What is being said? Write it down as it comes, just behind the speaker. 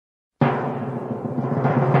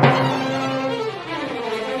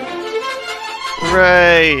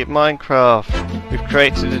Hooray! Minecraft! We've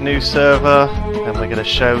created a new server and we're going to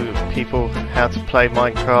show people how to play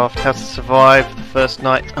Minecraft, how to survive the first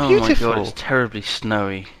night. Oh Beautiful! my god, it's terribly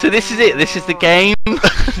snowy. So this is it, this is the game.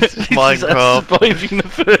 This is Minecraft. Surviving the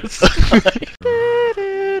first night.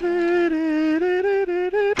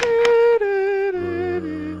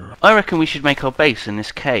 I reckon we should make our base in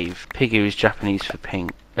this cave. Piggy is Japanese for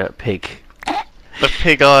pig. The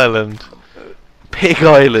Pig Island. Pig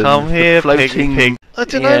Island. Come here, floating pig. I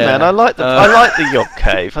don't know, man. I like the Yog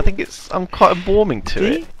Cave. I think I'm quite warming to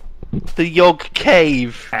it. The Yog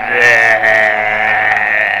Cave.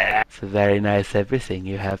 It's a very nice everything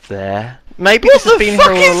you have there. Maybe this has been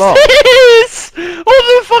here all along. This? What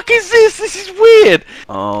the fuck is this? This is weird.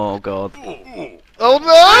 Oh god. Oh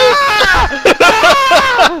no!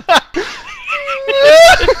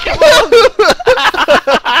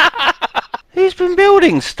 Who's been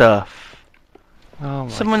building stuff? Oh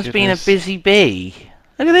my Someone's goodness. been a busy bee.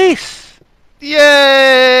 Look at this.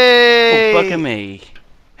 Yay! Oh, bugger me.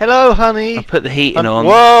 Hello, honey. I'll put the heating on.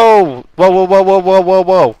 Whoa! Whoa! Whoa! Whoa! Whoa! Whoa! Whoa!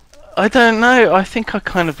 Whoa! I don't know. I think I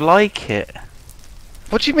kind of like it.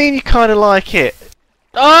 What do you mean you kind of like it?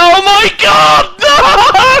 Oh my god!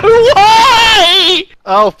 No! Why?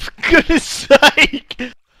 Oh, for goodness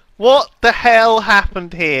sake! What the hell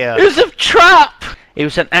happened here? It was a trap! It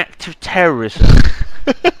was an act of terrorism.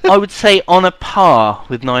 I would say on a par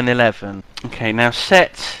with 9/11. Okay, now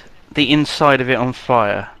set the inside of it on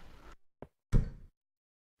fire.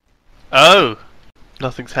 Oh!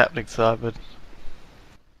 Nothing's happening, Simon.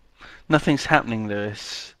 Nothing's happening,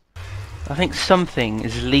 Lewis. I think something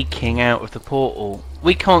is leaking out of the portal.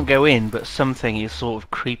 We can't go in, but something is sort of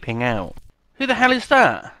creeping out. Who the hell is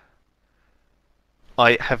that?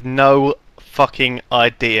 I have no fucking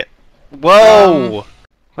idea. Whoa!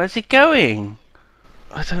 Where's he going?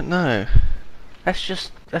 I don't know.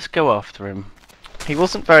 Let's go after him. He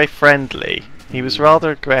wasn't very friendly. He was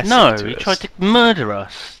rather aggressive. No, to he us. tried to murder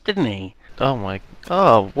us, didn't he? Oh my...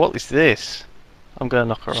 Oh, what is this? I'm gonna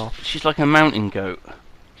knock her off. She's like a mountain goat.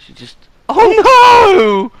 She just...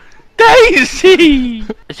 Oh no! Daisy!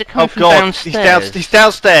 Is it coming from downstairs? He's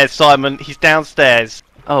downstairs, Simon. He's downstairs.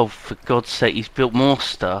 Oh, for God's sake, he's built more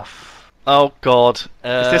stuff. Oh God.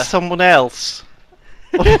 Is this someone else?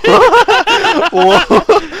 What the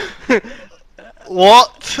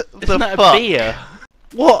Isn't that fuck? a beer?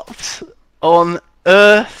 What on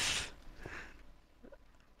earth?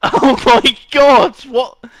 Oh my god,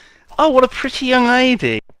 what? Oh, what a pretty young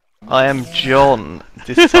lady. I am John,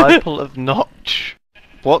 disciple of Notch.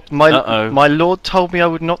 What? My lord told me I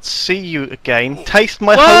would not see you again. Taste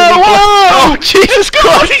my holy blood. Oh, Jesus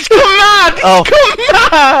Christ! He's gone mad! Oh. He's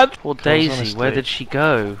gone mad! Poor Daisy, honestly. where did she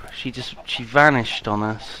go? She vanished on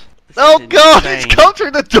us. This Oh is God! insane. It's come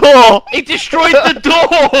through the door! He destroyed the door!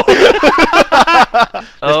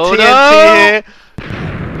 Oh There's no! TNT here.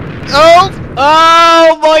 Oh!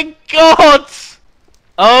 Oh my god!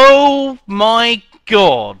 Oh my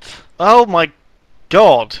god! Oh my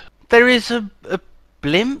God! There is a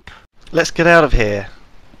blimp? Let's get out of here.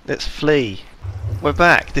 Let's flee. We're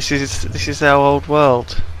back. This is our old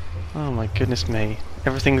world. Oh my goodness me!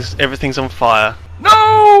 Everything's on fire.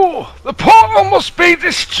 No! The portal must be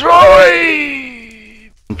destroyed!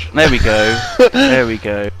 There we go. There we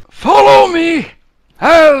go. Follow me!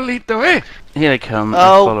 I'll lead the way! Here they come.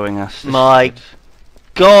 Oh They're following us. This is my good.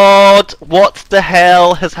 God! What the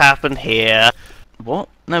hell has happened here? What?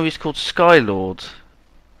 No, he's called Skylord.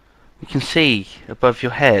 You can see above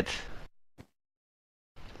your head.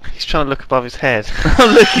 He's trying to look above his head. Oh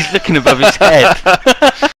look, he's looking above his head.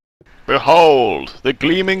 Behold, the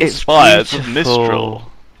gleaming It's spires of beautiful.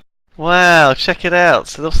 Mistral. Wow, check it out.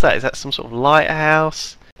 So what's that? Is that some sort of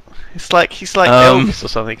lighthouse? He's like Elvis or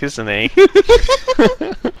something, isn't he?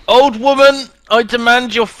 Old woman, I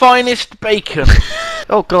demand your finest bacon.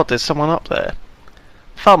 Oh God, there's someone up there.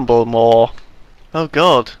 Fumble more. Oh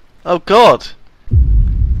God. Oh God.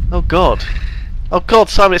 Oh God. Oh God,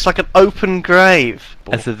 Simon, it's like an open grave.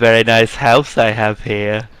 That's a very nice house I have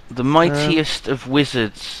here. The mightiest of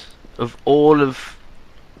wizards of all of...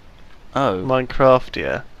 Oh. Minecraft,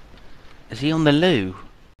 yeah. Is he on the loo?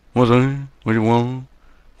 What do you want?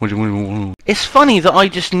 What do you want? It's funny that I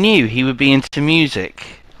just knew he would be into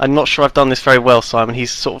music. I'm not sure I've done this very well, Simon.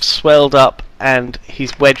 He's sort of swelled up and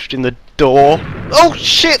he's wedged in the door. Oh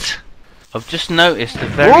shit! I've just noticed a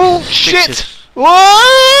very Oh suspicious... shit!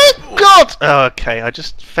 What? God! Oh, okay, I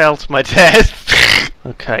just fell to my death.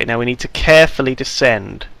 Okay, now we need to carefully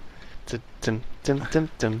descend. Dum, dum, dum,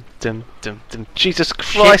 dum, dum, dum, dum. Jesus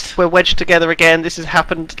Christ, Shit. we're wedged together again. This has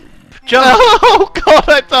happened. Jump! Oh God,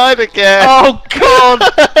 I died again. Oh God!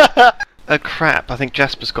 Oh crap, I think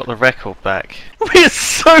Jasper's got the record back. We're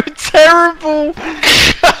so terrible!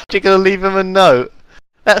 You're gonna leave him a note?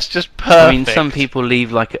 That's just perfect. I mean, some people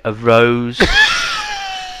leave like a rose.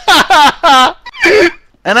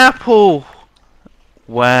 An apple!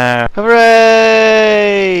 Wow. Hooray!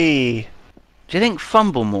 Do you think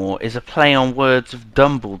Fumblemore is a play on words of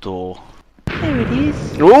Dumbledore? There it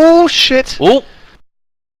is. Oh shit! Oh!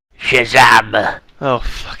 Shazam! Oh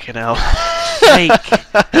fucking hell. Sake.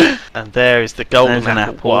 And there is the golden There's an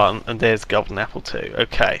apple, apple. 1, and there's golden apple 2.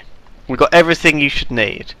 Okay. We've got everything you should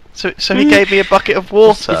need. So he gave me a bucket of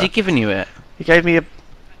water. Is he giving you it? He gave me a...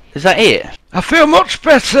 Is that it? I feel much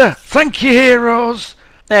better. Thank you, heroes.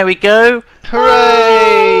 There we go.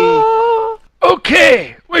 Hooray!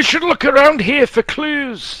 Okay, we should look around here for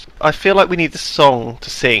clues. I feel like we need the song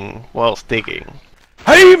to sing whilst digging.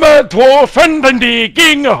 I'm a dwarf and I'm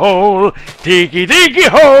digging a hole. Diggy diggy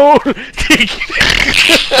hole. Diggy.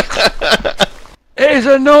 Here's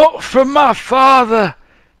a note from my father.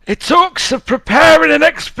 It talks of preparing an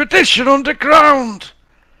expedition underground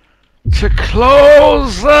to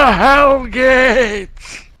close the Hell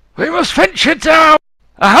Gate. We must venture down.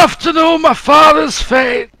 I have to know my father's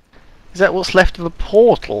fate. Is that what's left of the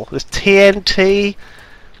portal? There's TNT,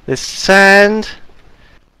 there's sand...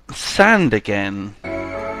 Sand again.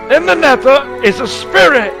 In the Nether is a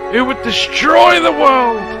spirit who would destroy the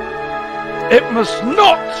world. It must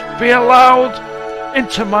not be allowed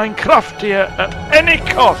into Minecraftia at any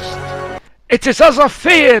cost. It is as I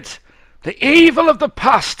feared. The evil of the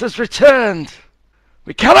past has returned.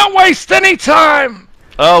 We cannot waste any time.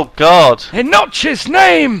 Oh god. In Notch's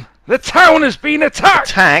name, the town has been attacked.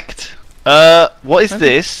 Attacked? What is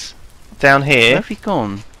this? Down Where here? have you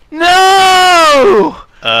gone? No!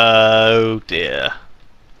 Oh dear.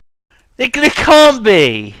 It can't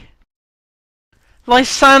be!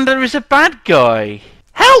 Lysander is a bad guy.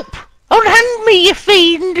 Help! Unhand me, you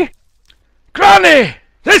fiend! Granny,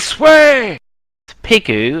 this way.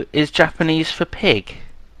 Pigu is Japanese for pig.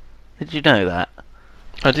 Did you know that?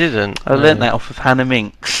 I didn't. I learnt that off of Hannah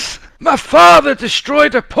Minx. My father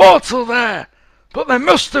destroyed a portal there, but they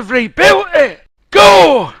must have rebuilt it.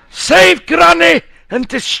 Go! Save Granny and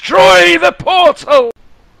destroy the portal!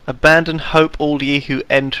 Abandon hope all ye who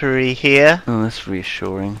enter here. Oh, that's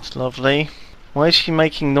reassuring. It's lovely. Why is she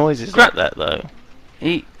making noises like that though?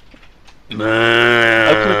 Eat. Open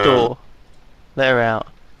the door. Let her out.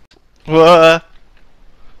 Whoa.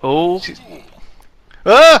 Oh.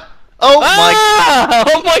 Ah! Oh Ah!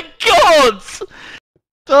 Oh my god!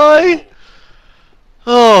 my... Die!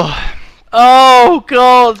 Oh. Oh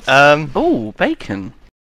god! Oh. Bacon.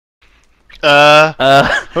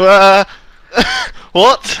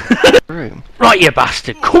 What? Room. Right, you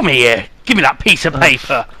bastard, come here. Give me that piece of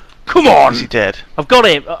paper. Come on. Is he dead? I've got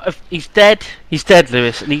him. He's dead. He's dead,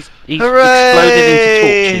 Lewis, and he's Hooray! exploded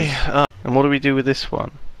into torches. And what do we do with this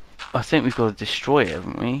one? I think we've got to destroy it,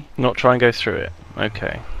 haven't we? Not try and go through it.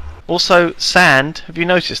 Okay. Also, sand. Have you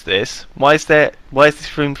noticed this? Why is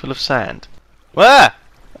this room full of sand? Where?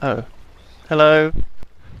 Oh. Hello.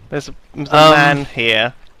 There's a man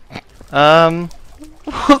here.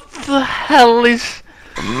 What the hell is...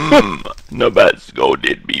 Nabasco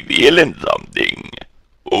did be feeling something.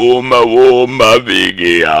 Oma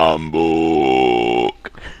Biggie Hamburg.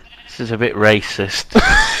 This is a bit racist.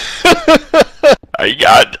 I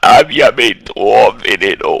got have you been dwarfing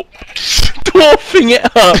it up. Dwarfing it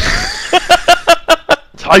up!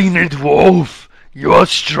 Tiny dwarf, you are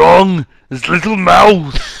strong as little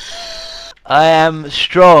mouse. I am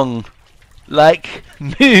strong. Like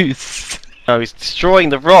moose. Oh, he's destroying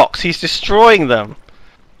the rocks. He's destroying them.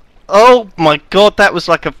 Oh my god, that was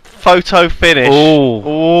like a photo finish. Oh.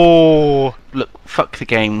 Oh. Look, fuck the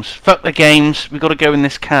games. Fuck the games. We got to go in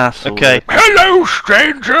this castle. Okay. Hello,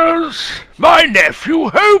 strangers. My nephew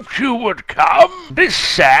hoped you would come. This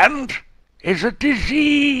sand is a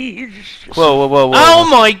disease. Whoa. Oh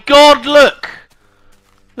my god, look!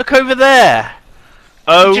 Look over there.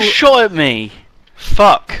 Oh. He just shot at me.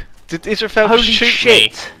 Fuck. Did Israphel Holy shoot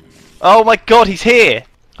shit. me? Oh my god, he's here!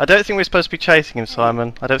 I don't think we're supposed to be chasing him,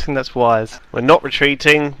 Simon. I don't think that's wise. We're not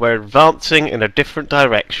retreating, we're advancing in a different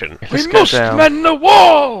direction. Let's We go must down. mend the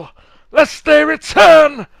wall, lest they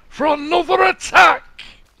return for another attack.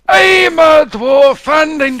 I'm a dwarf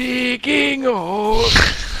and I'm digging a hole.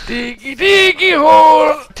 Diggy diggy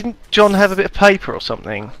hole. Didn't John have a bit of paper or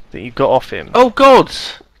something that you got off him? Oh god!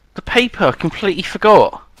 The paper, I completely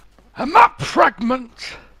forgot. A map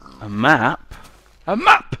fragment. A map? A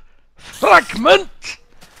map fragment.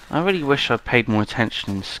 I really wish I'd paid more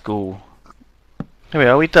attention in school. Here we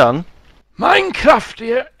are, we done?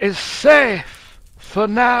 Minecraftia is safe for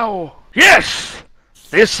now. Yes,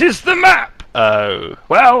 This is the map. Oh.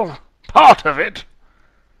 Well, part of it.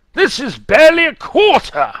 This is barely a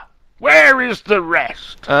quarter. Where is the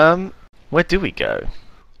rest? Where do we go?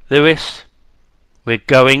 Lewis, we're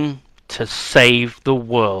going to save the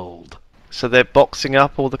world. So they're boxing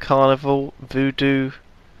up all the carnival, voodoo,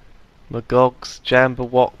 magogs,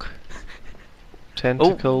 jambawok,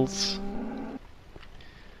 tentacles.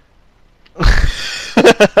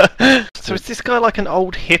 So is this guy like an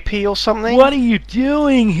old hippie or something? What are you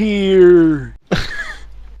doing here?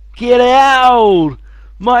 Get out!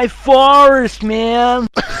 My forest, man!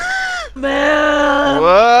 Man!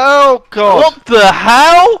 Whoa, God! What the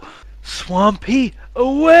hell? Swampy,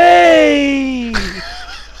 away!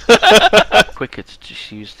 Quicker to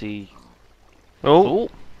just use the... Oh,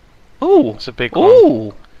 Oh! it's a big one.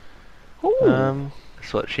 Ooh! Ooh!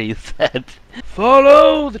 That's what she said.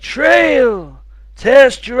 Follow the trail!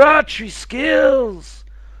 Test your archery skills!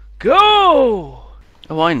 Go!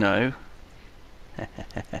 Oh, I know.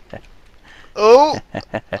 Oh!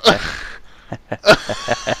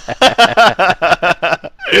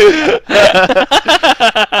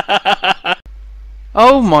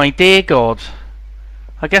 Oh my dear God!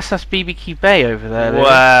 I guess that's BBQ Bay over there. Lewis.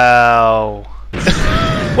 Wow!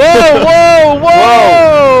 Whoa! Whoa!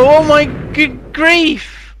 Whoa! Oh my good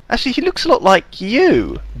grief! Actually, he looks a lot like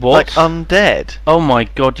you. What? Like undead. Oh my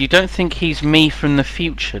God! You don't think he's me from the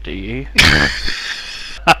future, do you?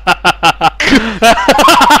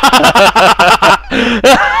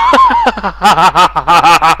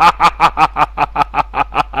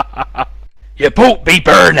 Your boat be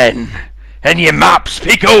burning, and your maps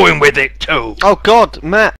be going with it too. Oh God,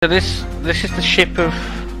 Matt! So this is the ship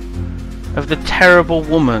of the terrible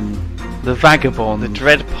woman, the vagabond. The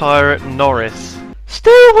dread pirate Norris.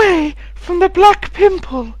 Stay away from the black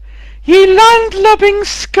pimple, ye land-lubbing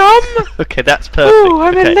scum! Okay, that's perfect. Ooh,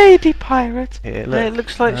 I'm okay. a lady pirate. Here, Yeah, it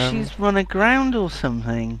looks like she's run aground or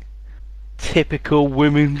something. Typical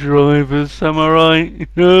women drivers, am I right?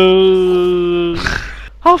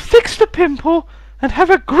 I'll fix the pimple and have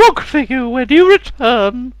a grog for you when you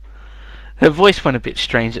return. Her voice went a bit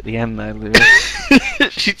strange at the end though, Lewis.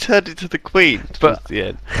 She turned into the Queen towards the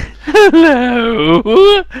end.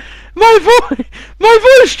 Hello,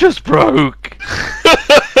 my voice just broke.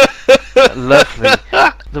 Lovely.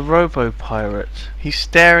 The Robo Pirate. He's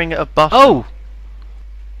staring at a button. Oh!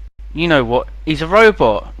 You know what? He's a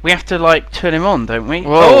robot. We have to like turn him on, don't we?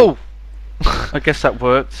 Whoa. Oh! I guess that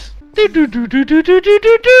works. Do do do do do do do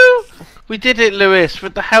do do. We did it, Lewis,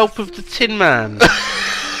 with the help of the Tin Man.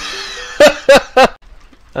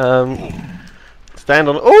 Stand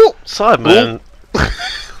on. Oh, Simon.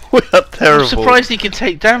 We are terrible. I'm surprised he can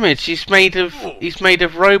take damage. He's made of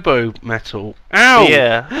robo metal. Ow!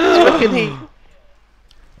 Yeah. Do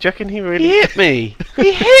you reckon he really? He hit me.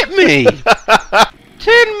 He hit me.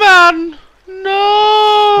 Tin Man. No.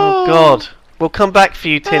 Oh God. We'll come back for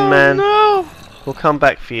you, Tin Man. No. We'll come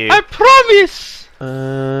back for you. I promise.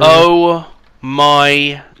 Oh. Oh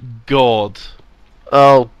my God.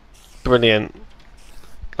 Oh, brilliant.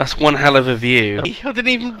 That's one hell of a view. I didn't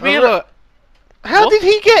even realise. How What? did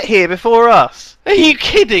he get here before us? Are you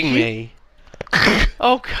kidding me?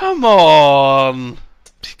 Oh, come on.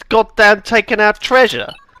 He's goddamn taken our treasure.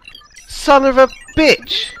 Son of a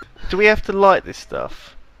bitch. Do we have to light this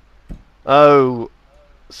stuff? Oh,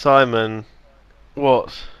 Simon.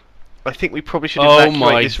 What? I think we probably should Oh evacuate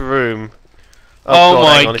my- this room. Oh God,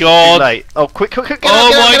 my hang on, it's too God. late. Oh, quick, quick, quick, get Oh out,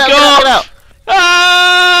 get my out, get out, God. get out,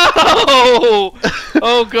 Oh!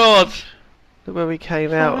 Oh God. Look where we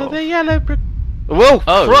came out Oh, of. the yellow brick. Whoa,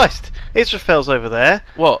 Oh. Christ! Israphel's over there.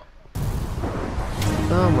 What?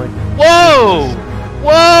 Oh my... Whoa!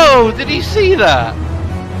 Whoa! Did you see that?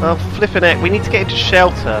 Oh, flipping it. We need to get into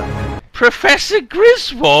shelter. Professor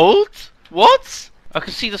Griswold? What? I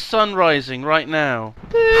can see the sun rising right now.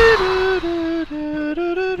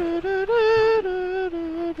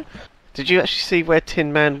 Did you actually see where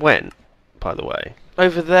Tin Man went, by the way?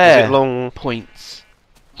 Over there. Is it long... Points.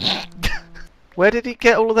 Where did he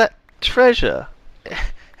get all of that treasure?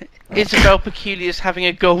 Isabel Peculiar's having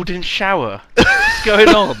a golden shower. What's going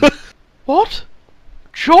on? What?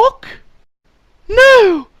 Jock?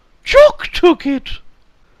 No! Jock took it!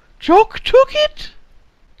 Jock took it?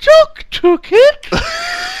 Jock took it?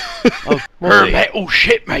 Oh, Her metal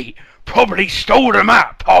shipmate probably stole the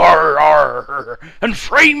map, and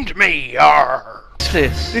framed me, What's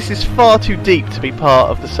this? This is far too deep to be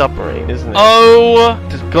part of the submarine, isn't it? Oh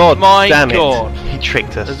God my damn it. God. He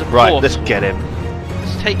tricked us. There's a Right, portal. let's get him.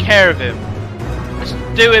 Let's take care of him. Let's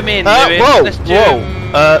do him in, Lewis. whoa, Let's do whoa.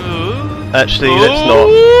 him. Actually, let's not.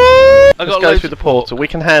 Ooh. I Let's go through the portal. We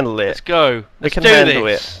can handle it. Let's go. We Let's can do handle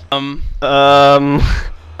this. it.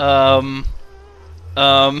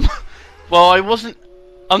 Well,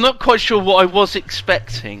 I'm not quite sure what I was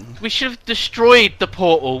expecting. We should have destroyed the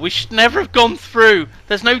portal. We should never have gone through.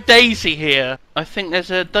 There's no Daisy here. I think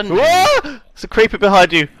there's a dungeon. Whoa! There's a creeper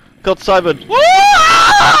behind you. God, Simon.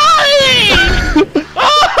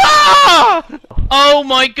 Oh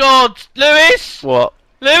my God, Lewis! What?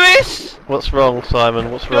 Lewis! What's wrong,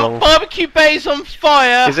 Simon? What's Your wrong? barbecue bay's on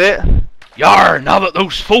fire! Is it? Yar, now that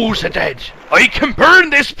those fools are dead, I can burn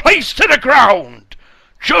this place to the ground,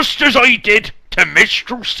 just as I did to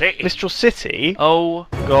Mistral City. Mistral City? Oh.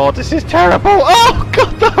 God, this is terrible! Oh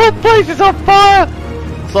God, the whole place is on fire!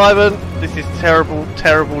 Simon, this is terrible,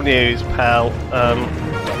 terrible news, pal.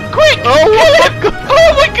 Quick! Oh my God!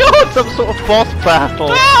 Oh my God! Some sort of boss battle.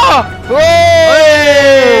 Ah! Whoa!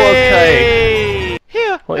 Okay.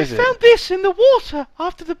 Here, What I is it? found this in the water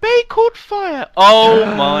after the bay caught fire. Oh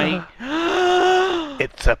my.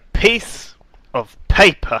 It's a piece of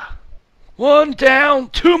paper. One down,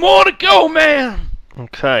 2 more to go, man.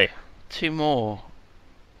 Okay. 2 more.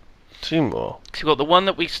 2 more. So we've got the one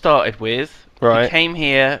that we started with. Right. We came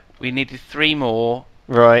here, we needed 3 more,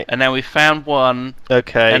 Right. and now we found 1,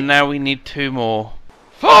 Okay. and now we need 2 more.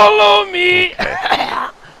 Follow me.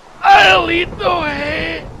 I'll lead the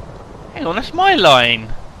way. Hang on, that's my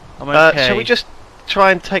line. I'm okay. Shall we just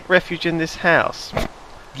try and take refuge in this house?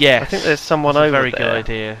 Yes. I think there's someone That's over a very there. good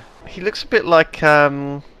idea. He looks a bit like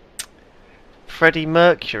Freddie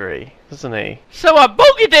Mercury, doesn't he? So I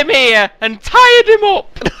boogied him here and tied him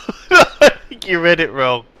up. I think you read it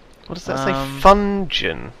wrong. What does that say? Um,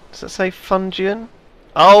 Fungian. Does that say Fungian?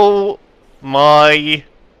 Oh my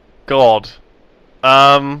God.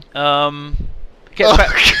 Get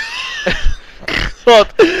back.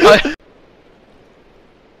 God.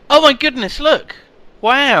 Oh my goodness! Look.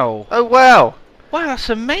 Wow. Oh wow. Wow, that's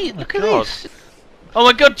amazing. Look at God. this. Oh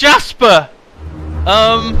my God, Jasper.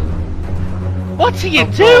 What are you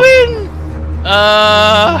Oh, doing?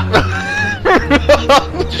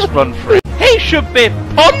 Just run free. He should be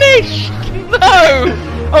punished.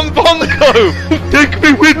 No, I'm Bongo. Take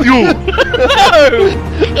me with you!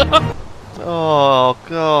 No. Oh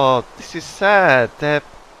God. This is sad. Their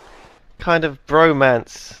kind of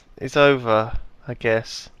bromance is over, I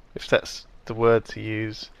guess, if that's the word to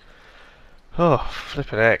use. Oh,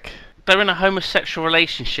 flippin' heck. They're in a homosexual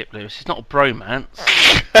relationship, Lewis. It's not a bromance.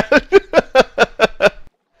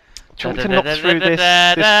 Do you want me to knock through this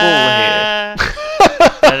wall here?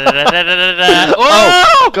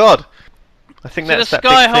 Oh God! I think To that's the that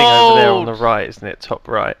big thing over there on the skyhold. right, isn't it? Top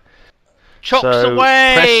right. Chops So,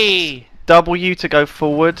 away. W to go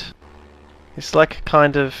forward. It's like a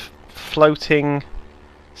kind of floating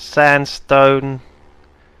sandstone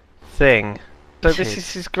thing. So It this is.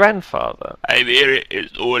 is his grandfather. I fear it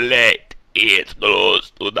is too late. It's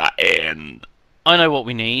close to the end. I know what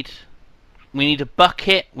we need. We need a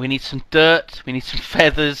bucket. We need some dirt. We need some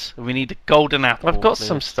feathers. And we need a golden apple. I've got Lewis.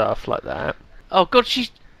 some stuff like that. Oh God,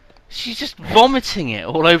 she's just vomiting it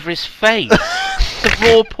all over his face. The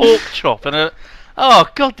raw pork chop and a. Oh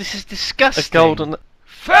God, this is disgusting. A golden.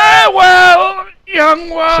 Farewell, young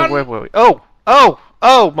one. So where were we?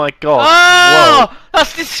 Oh my God! Oh, Whoa.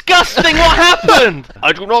 that's disgusting. What happened?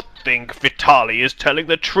 I do not think Vitali is telling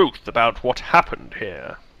the truth about what happened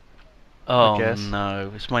here. Oh guess.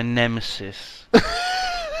 no, it's my nemesis. He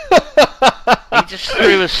just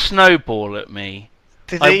threw a snowball at me.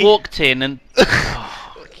 Did I he? walked in and.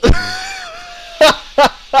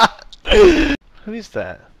 Who is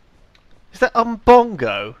that? Is that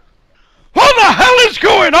Bongo? What the hell is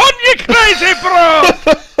going on, you crazy bro?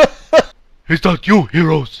 Is that you,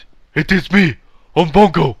 heroes? It is me,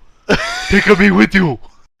 Bongo. Take me with you.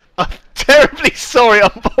 I'm terribly sorry,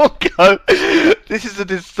 Bongo. This is a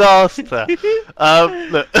disaster.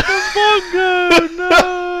 Look. Bongo,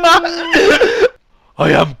 no!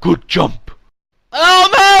 I am good jump. Oh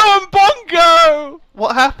no, I'm Bongo!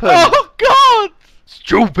 What happened? Oh God!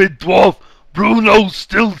 Stupid dwarf. Bruno's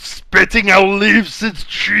still spitting out leaves since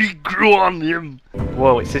she grew on him.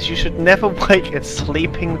 Whoa, it says you should never wake a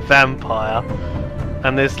sleeping vampire.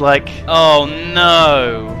 And there's like Oh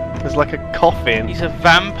no! a coffin He's a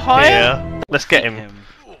vampire? here. Let's get him.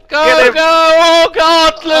 Go, Get him. go! Oh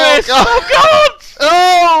God, Lewis! God. Oh God!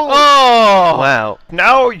 Oh! Oh! Wow.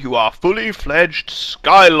 Now you are fully fledged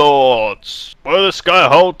Skylords. Were the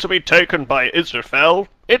Skyhold to be taken by Israphel,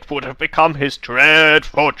 it would have become his dread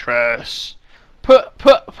fortress. Put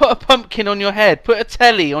a pumpkin on your head. Put a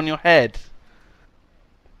telly on your head.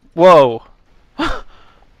 Whoa.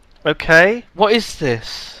 Okay. What is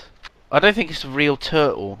this? I don't think it's a real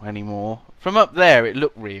turtle anymore. From up there it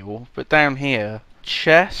looked real, but down here...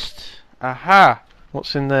 Chest? Aha!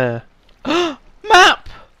 What's in there? Map!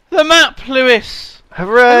 The map, Lewis!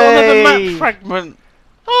 Hooray! Another map fragment!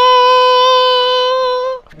 Ah!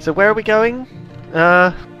 So where are we going?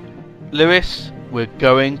 Lewis, we're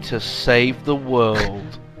going to save the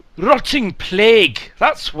world. Rotting plague,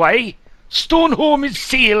 that's why. Stonehome is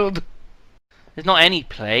sealed. There's not any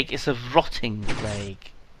plague, it's a rotting plague.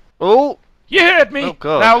 Oh! You heard me. Oh,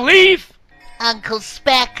 God. Now leave. Uncle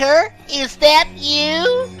Specker, is that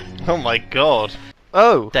you? Oh my god.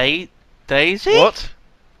 Oh! Daisy? What?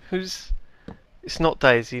 Who's... It's not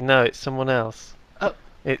Daisy, no, it's someone else. Oh.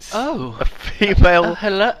 It's Oh. a female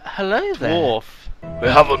Hello there. dwarf. We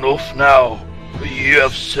have enough now, but you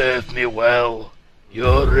have served me well.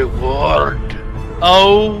 Your reward.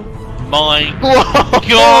 Oh my Whoa!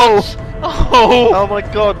 god! Oh, Oh my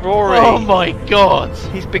god, Rory! oh my god!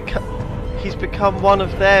 He's become one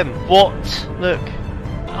of them. What? Look.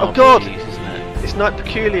 Oh god! Please, isn't it? It's Night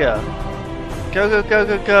Peculiar. Go, go, go,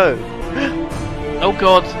 go, go. Oh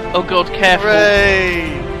god, careful.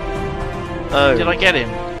 Hooray! Oh. Did I get him?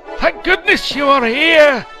 Thank goodness you are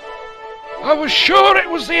here. I was sure it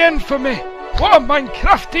was the end for me. What a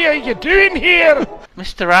Minecrafty are you doing here?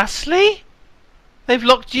 Mr. Astley? They've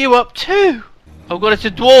locked you up too! Oh god, it's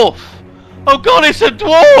a dwarf! Oh god, it's a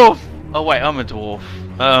dwarf! Oh wait, I'm a dwarf.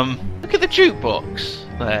 Look at the jukebox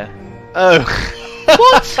there. Oh.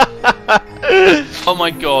 What? Oh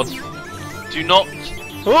my god. Do not...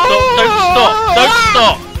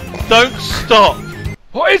 Don't stop!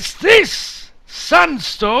 What is this?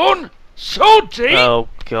 Sandstone? So deep? Oh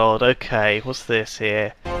god, okay. What's this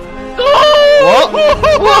here? What?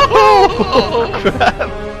 Oh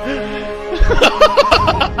crap!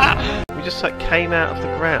 We just like came out of the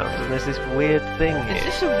ground and there's this weird thing Is here.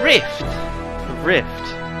 this a rift? A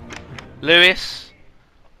rift. Lewis,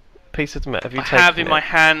 Piece of metal. Have you I taken have in it? my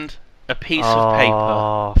hand a piece of paper.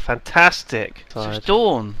 Oh, fantastic. So it's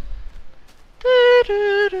dawn.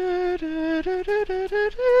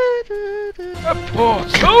 A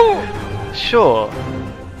portal? Sure.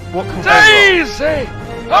 What can go wrong? Daisy!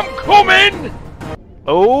 I'm coming!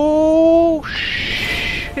 Oh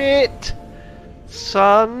shit,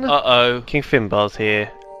 son. Uh-oh. King Finbar's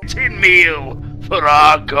here. Tin meal for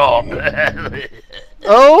our god.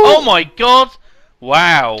 Oh Oh, my god!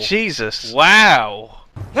 Wow. Jesus. Wow.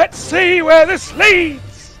 Let's see where this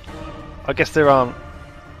leads! I guess there aren't.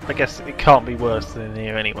 I guess it can't be worse than in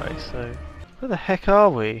here anyway. So, where the heck are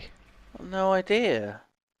we? No idea.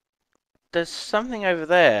 There's something over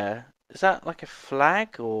there. Is that like a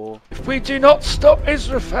flag or... If we do not stop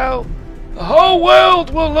Israphel, the whole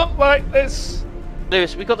world will look like this.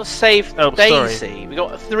 Lewis, we got to save Oh, Daisy. sorry. We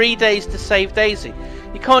got 3 days to save Daisy.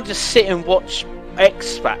 You can't just sit and watch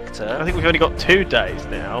X I Factor. think we've only got 2 days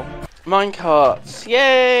now Minecarts.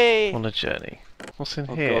 Yay! on a journey. What's in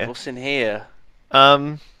Oh here? god, what's in here?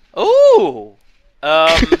 Ooh!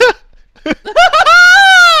 God,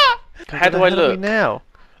 How do where I the hell are we look? now?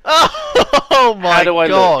 Oh my How do I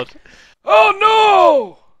god! Oh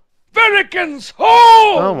no! Verrigan's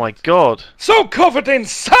hole! Oh my god! So covered in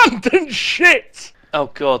sand and shit! Oh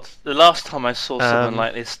god, the last time I saw something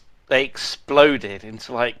like this, they exploded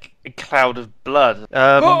into like a cloud of blood.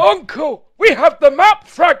 Oh, Uncle, we have the map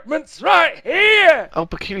fragments right here! Oh,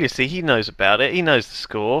 Peculiar, see, he knows about it. He knows the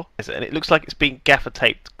score. And it looks like it's being gaffer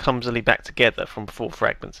taped clumsily back together from 4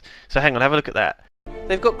 fragments. So hang on, have a look at that.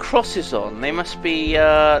 They've got crosses on. They must be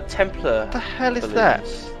Templar. What the hell is balloons. that?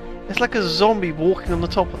 It's like a zombie walking on the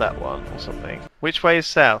top of that one or something. Which way is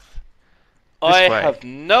south? I way. have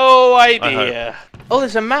no I idea. Oh,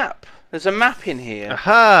 there's a map. There's a map in here.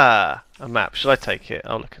 Aha! A map. Shall I take it?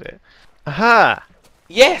 I'll look at it. Aha!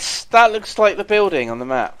 Yes, that looks like the building on the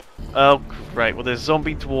map. Oh, great. Well, there's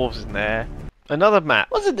zombie dwarves in there. Another map.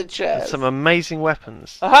 What's in the And chest? some amazing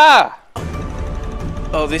weapons. Aha!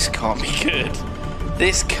 Oh, this can't be good.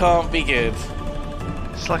 This can't be good.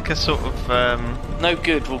 It's like a sort of, No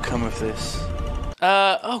good will come of this.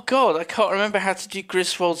 Oh god, I can't remember how to do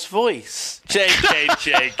Griswold's voice. JK,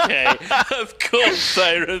 JK. Of course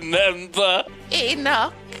I remember.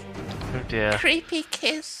 Enoch, oh dear. creepy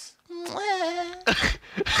kiss. Mwah.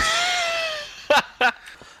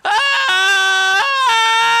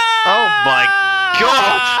 Oh my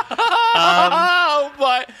god! Oh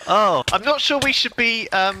my... Oh, I'm not sure we should be,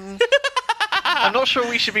 I'm not sure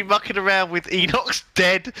we should be mucking around with Enoch's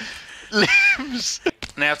dead limbs.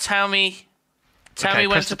 Now tell me Okay,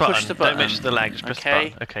 when press to the button. push the button. Don't mention the lag, just press Okay. the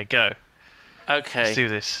button. Okay, go. Okay. Let's do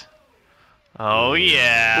this. Oh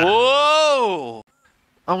yeah! Whoa!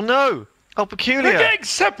 Oh no! Oh, Peculiar! We're getting What do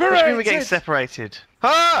separated! you mean we're getting separated?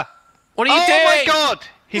 Ah! What are you Oh doing? my god!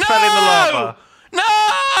 He fell in the lava. No!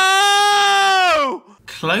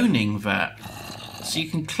 Cloning vat. So you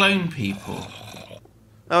can clone people.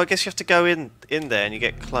 Oh, I guess you have to go in there and you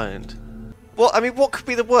get cloned. What? I mean, what could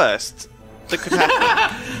be the worst that could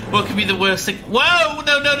happen? What could be the worst thing? Whoa!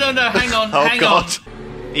 No! Hang on! Oh hang God! on!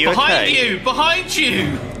 Are you Behind okay? you! Behind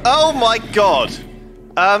you! Oh my God!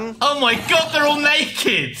 Oh my God! They're all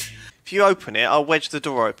naked. If you open it, I'll wedge the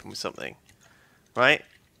door open with something. Right?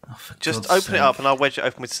 Oh, for Just God's open it sake. up and I'll wedge it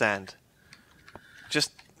open with sand.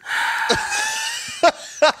 Just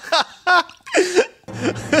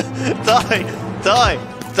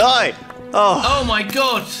die! Oh! Oh my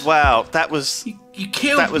God! Wow, that was You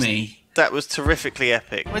killed me. That was terrifically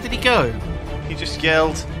epic. Where did he go? He just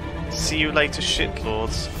yelled, "See you later,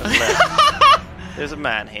 shitlords," and left. There's a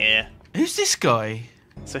man here. Who's this guy?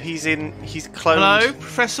 So he's cloned. Hello,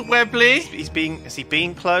 Professor Webley. Is he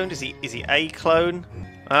being cloned? Is he a clone?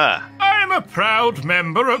 Ah. I'm a proud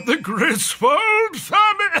member of the Griswold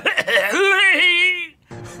family.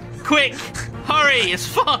 Quick, hurry, as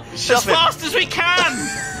Shove him. fast as we can.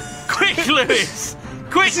 Quick, Lewis.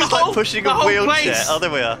 Quick, This is like pushing a wheelchair. Oh,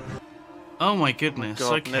 there we are. Oh my goodness.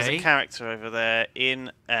 God, and okay. there's a character over there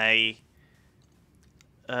in a.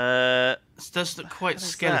 This does look quite What is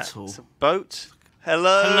that? skeletal. It's a boat.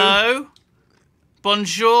 Hello. Hello.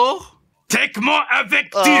 Bonjour. Take-moi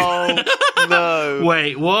avec Oh no.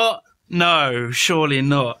 Wait, what? No, surely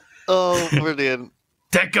not. Oh, brilliant.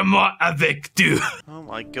 Take-moi avec tu. Oh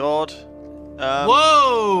my God.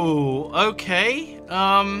 Whoa. Okay.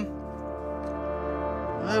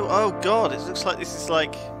 Oh God! It looks like this is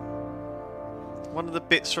like one of the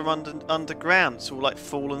bits from underground. It's all like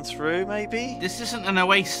fallen through, maybe. This isn't an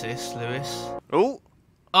oasis, Lewis. Oh.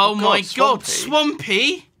 Oh my God, Swampy.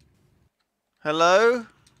 Swampy. Hello.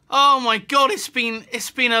 Oh my God, it's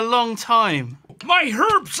been a long time. My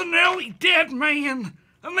herbs are nearly dead, man.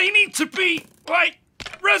 And they need to be, like,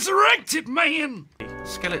 resurrected, man.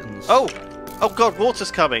 Skeletons. Oh God!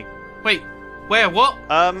 Water's coming. Wait, where? What?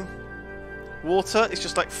 Water. It's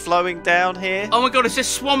just like flowing down here. Oh my God, is this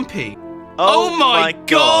Swampy? Oh my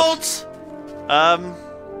God.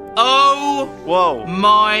 Oh Whoa.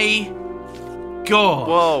 my God.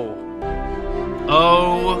 Whoa.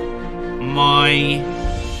 Oh my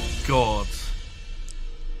God.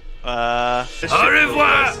 Au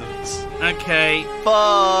revoir. Okay.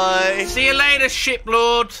 Bye. See you later,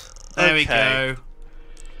 shiplord. There we Okay. go.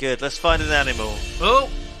 Good. Let's find an animal. Oh.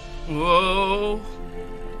 Whoa.